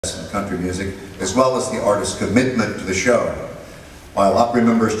in country music, as well as the artist's commitment to the show. While Opry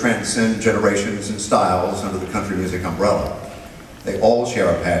members transcend generations and styles under the country music umbrella, they all share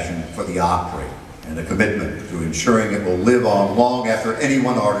a passion for the Opry and a commitment to ensuring it will live on long after any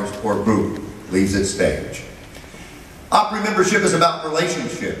one artist or group leaves its stage. Opry membership is about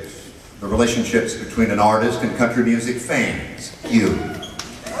relationships, the relationships between an artist and country music fans, you.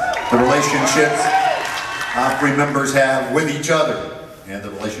 The relationships Opry members have with each other, and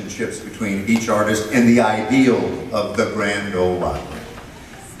the relationships between each artist and the ideal of the Grand Ole Opry.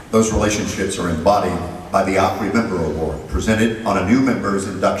 Those relationships are embodied by the Opry Member Award, presented on a new member's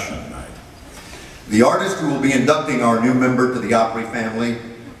induction night. The artist who will be inducting our new member to the Opry family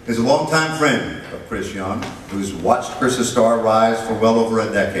is a longtime friend of Chris Young, who's watched Chris's star rise for well over a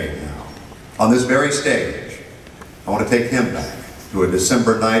decade now. On this very stage, I want to take him back to a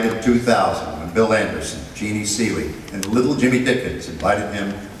December night in 2000 when Bill Anderson, Jeannie Seeley, and little Jimmy Dickens invited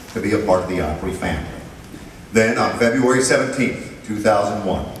him to be a part of the Opry family. Then on February 17th,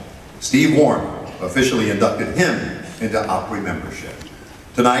 2001, Steve Warren officially inducted him into Opry membership.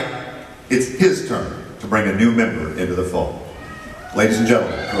 Tonight, it's his turn to bring a new member into the fold. Ladies and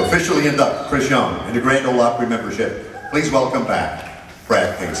gentlemen, to officially induct Chris Young into Grand Ole Opry membership, please welcome back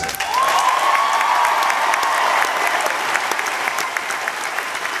Brad Paisley.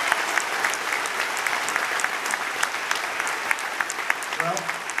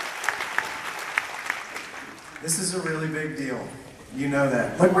 This is a really big deal. You know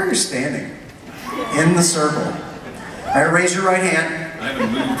that. Look where you're standing. In the circle. All right, raise your right hand. I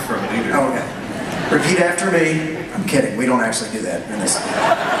haven't moved from either. Oh, okay. Repeat after me. I'm kidding. We don't actually do that in this.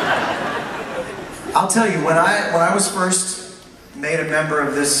 I'll tell you, when I was first made a member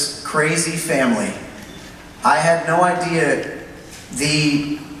of this crazy family, I had no idea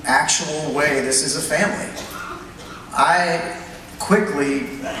the actual way this is a family. I quickly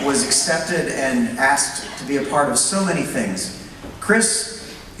was accepted and asked to be a part of so many things.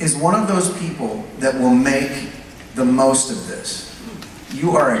 Chris is one of those people that will make the most of this.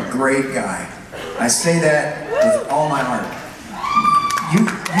 You are a great guy. I say that with all my heart. You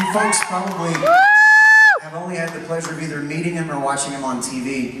folks probably have only had the pleasure of either meeting him or watching him on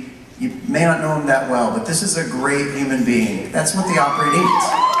TV. You may not know him that well, but this is a great human being. That's what the Opry needs.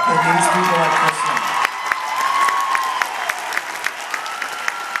 It needs people like Chris.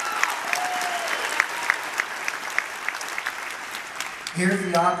 Here at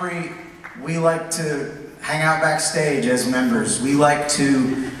the Opry, we like to hang out backstage as members. We like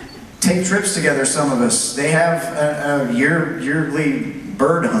to take trips together, some of us. They have a yearly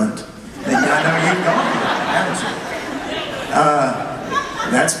bird hunt that I know you've gone to, haven't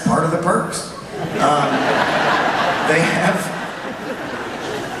you? That's part of the perks.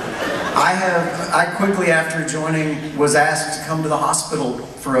 I quickly after joining was asked to come to the hospital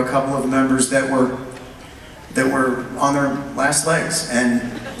for a couple of members that were on their last legs, and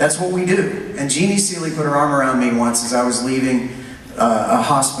that's what we do. And Jeannie Seeley put her arm around me once as I was leaving a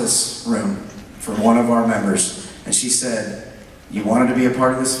hospice room for one of our members, and she said, "You wanted to be a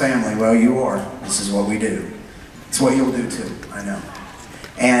part of this family? Well, you are. This is what we do. It's what you'll do too, I know."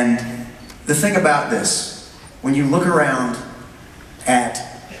 And the thing about this, when you look around at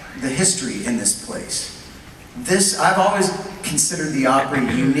the history in this place, I've always considered the Opry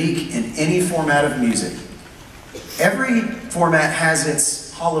unique in any format of music. Every format has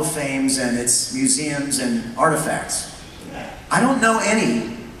its Hall of Fames and its museums and artifacts. I don't know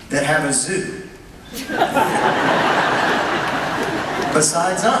any that have a zoo.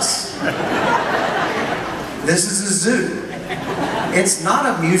 Besides us. This is a zoo. It's not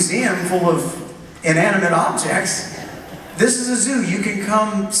a museum full of inanimate objects. This is a zoo. You can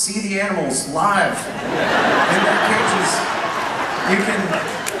come see the animals live in their cages. You can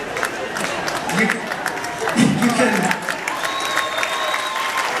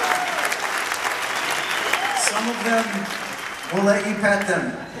some of them will let you pet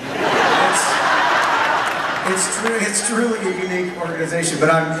them. It's truly a unique organization, but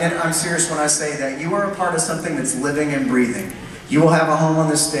I'm serious when I say that. You are a part of something that's living and breathing. You will have a home on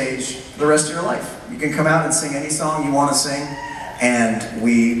this stage for the rest of your life. You can come out and sing any song you want to sing, and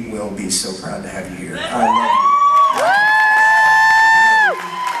we will be so proud to have you here. I love you.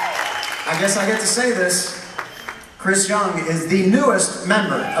 I guess I get to say this. Chris Young is the newest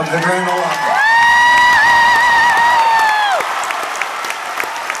member of the Grand Ole Opry.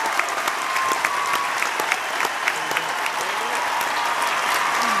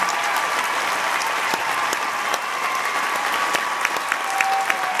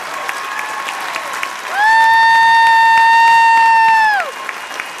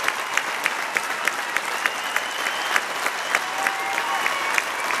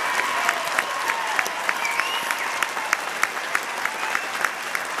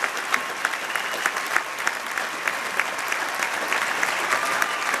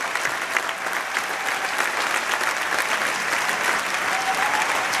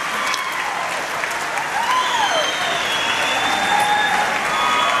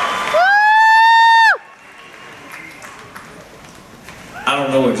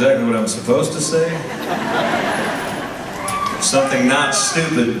 I'm supposed to say. Something not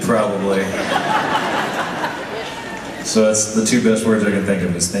stupid, probably. So that's the two best words I can think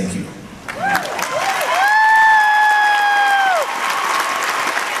of is thank you.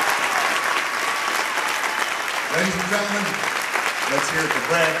 Ladies and gentlemen, let's hear it for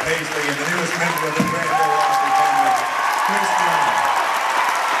Brad Paisley and the newest member of the Grand Ole Opry family, Chris Brown.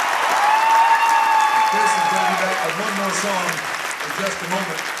 Chris is going to be back with one more song in just a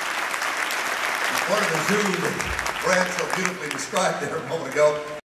moment. It's part of the zoo that Brad so beautifully described there a moment ago.